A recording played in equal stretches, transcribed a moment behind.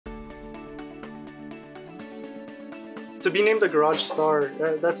To be named a garage star,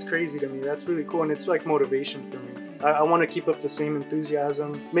 that's crazy to me. That's really cool, and it's like motivation for me. I want to keep up the same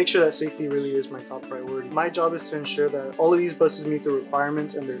enthusiasm, make sure that safety really is my top priority. My job is to ensure that all of these buses meet the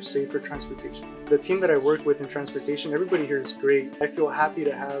requirements and they're safe for transportation. The team that I work with in transportation, everybody here is great. I feel happy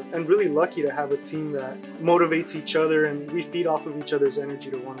to have, and really lucky to have, a team that motivates each other, and we feed off of each other's energy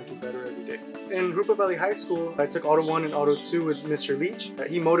to want to do better every day. In Hoopa Valley High School, I took Auto 1 and Auto 2 with Mr. Leach.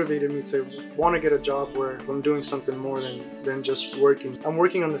 He motivated me to want to get a job where I'm doing something more than just working. I'm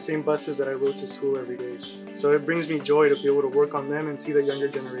working on the same buses that I rode to school every day. So it brings me joy to be able to work on them and see the younger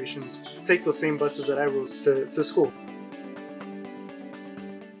generations take those same buses that I rode to school.